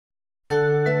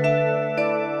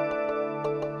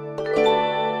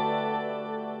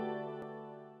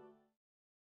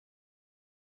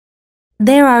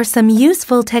There are some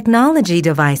useful technology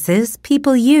devices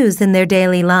people use in their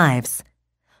daily lives.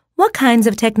 What kinds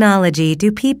of technology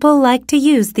do people like to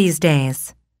use these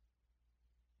days?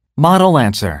 Model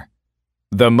answer.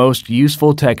 The most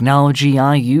useful technology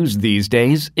I use these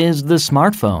days is the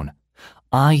smartphone.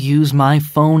 I use my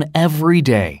phone every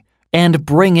day and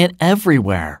bring it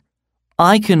everywhere.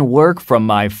 I can work from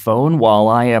my phone while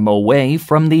I am away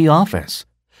from the office.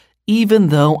 Even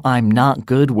though I'm not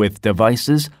good with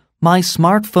devices, my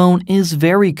smartphone is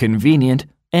very convenient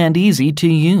and easy to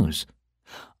use.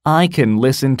 I can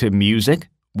listen to music,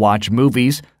 watch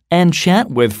movies, and chat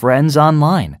with friends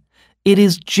online. It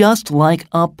is just like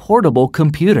a portable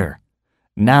computer.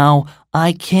 Now,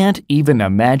 I can't even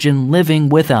imagine living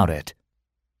without it.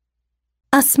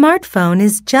 A smartphone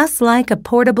is just like a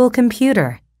portable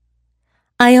computer.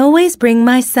 I always bring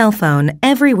my cell phone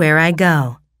everywhere I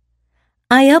go.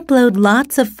 I upload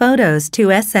lots of photos to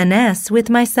SNS with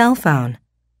my cell phone.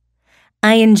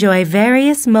 I enjoy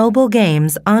various mobile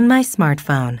games on my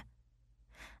smartphone.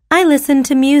 I listen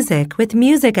to music with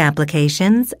music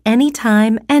applications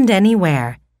anytime and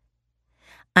anywhere.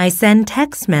 I send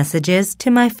text messages to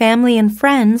my family and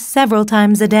friends several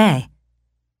times a day.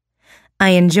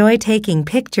 I enjoy taking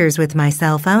pictures with my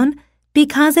cell phone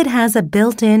because it has a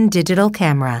built-in digital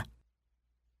camera.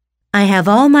 I have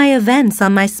all my events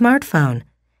on my smartphone,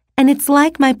 and it's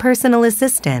like my personal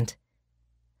assistant.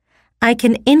 I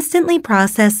can instantly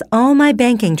process all my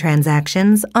banking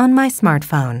transactions on my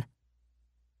smartphone.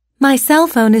 My cell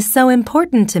phone is so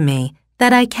important to me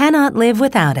that I cannot live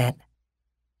without it.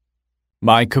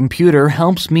 My computer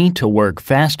helps me to work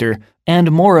faster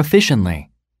and more efficiently.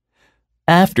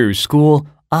 After school,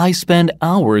 I spend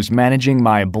hours managing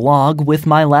my blog with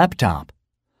my laptop.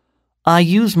 I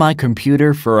use my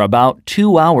computer for about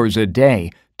 2 hours a day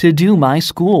to do my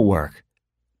schoolwork.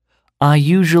 I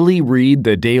usually read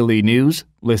the daily news,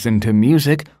 listen to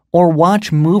music, or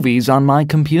watch movies on my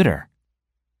computer.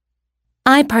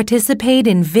 I participate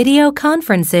in video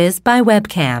conferences by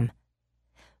webcam.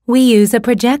 We use a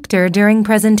projector during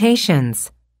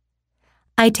presentations.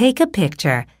 I take a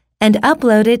picture and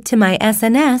upload it to my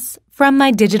SNS from my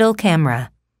digital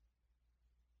camera.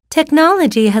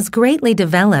 Technology has greatly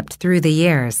developed through the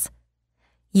years.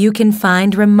 You can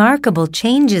find remarkable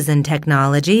changes in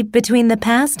technology between the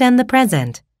past and the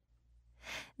present.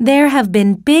 There have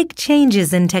been big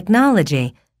changes in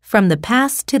technology from the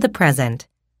past to the present.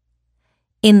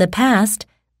 In the past,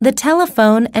 the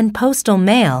telephone and postal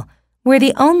mail were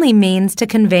the only means to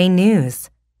convey news.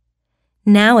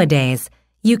 Nowadays,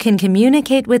 you can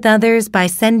communicate with others by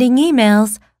sending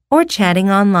emails or chatting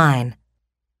online.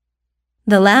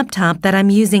 The laptop that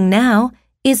I'm using now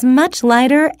is much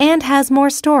lighter and has more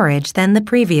storage than the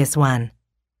previous one.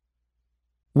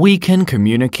 We can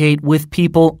communicate with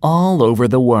people all over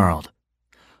the world.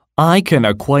 I can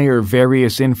acquire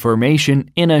various information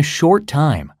in a short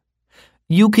time.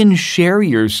 You can share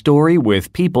your story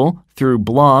with people through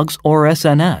blogs or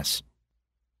SNS.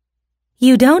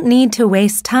 You don't need to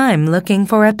waste time looking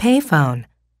for a payphone.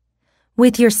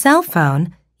 With your cell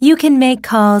phone, you can make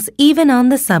calls even on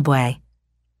the subway.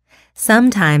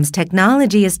 Sometimes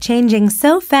technology is changing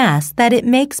so fast that it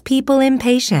makes people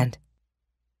impatient.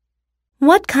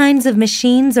 What kinds of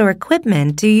machines or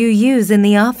equipment do you use in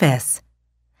the office?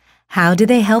 How do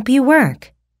they help you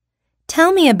work?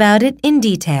 Tell me about it in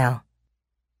detail.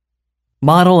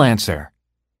 Model answer.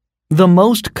 The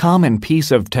most common piece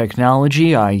of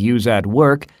technology I use at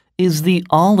work is the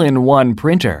all-in-one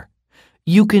printer.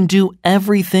 You can do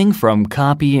everything from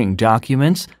copying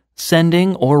documents,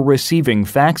 sending or receiving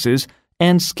faxes,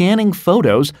 and scanning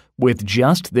photos with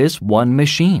just this one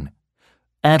machine.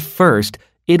 At first,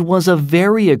 it was a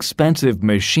very expensive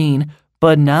machine,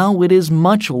 but now it is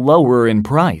much lower in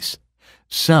price.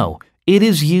 So, it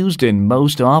is used in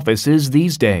most offices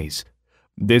these days.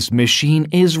 This machine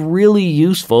is really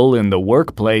useful in the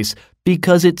workplace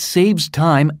because it saves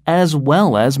time as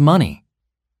well as money.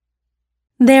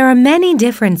 There are many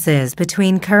differences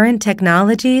between current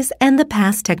technologies and the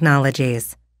past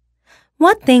technologies.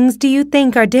 What things do you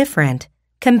think are different,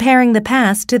 comparing the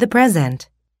past to the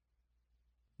present?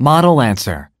 Model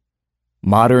answer.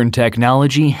 Modern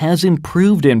technology has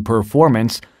improved in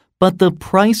performance, but the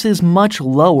price is much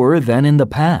lower than in the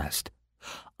past.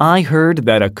 I heard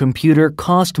that a computer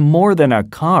cost more than a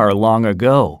car long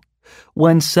ago.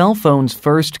 When cell phones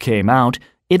first came out,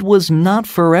 it was not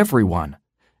for everyone.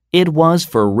 It was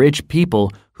for rich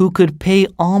people who could pay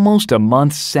almost a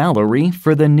month's salary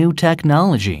for the new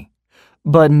technology.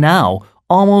 But now,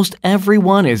 almost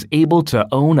everyone is able to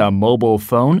own a mobile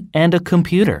phone and a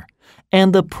computer,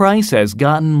 and the price has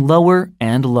gotten lower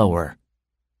and lower.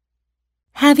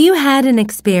 Have you had an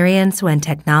experience when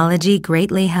technology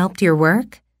greatly helped your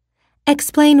work?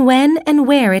 Explain when and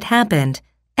where it happened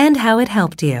and how it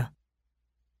helped you.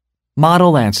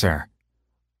 Model answer.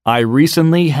 I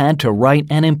recently had to write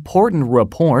an important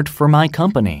report for my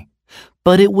company,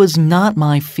 but it was not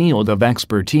my field of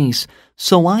expertise,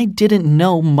 so I didn't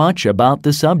know much about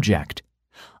the subject.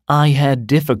 I had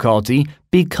difficulty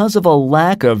because of a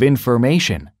lack of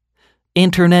information.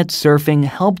 Internet surfing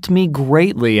helped me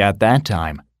greatly at that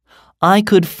time. I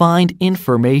could find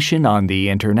information on the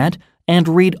internet and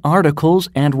read articles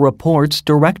and reports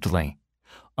directly.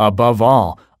 Above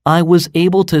all, I was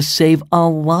able to save a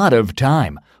lot of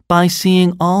time by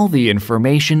seeing all the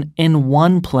information in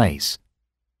one place.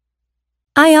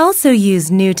 I also use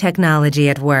new technology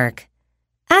at work.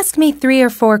 Ask me 3 or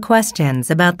 4 questions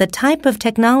about the type of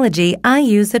technology I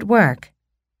use at work.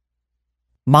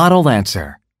 Model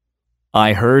answer.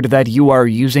 I heard that you are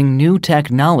using new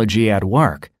technology at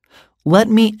work. Let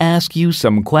me ask you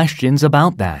some questions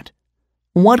about that.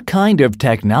 What kind of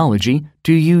technology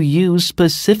do you use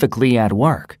specifically at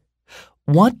work?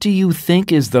 What do you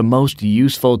think is the most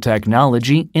useful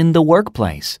technology in the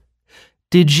workplace?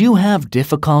 Did you have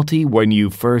difficulty when you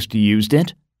first used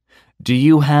it? Do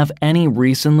you have any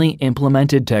recently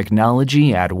implemented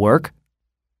technology at work?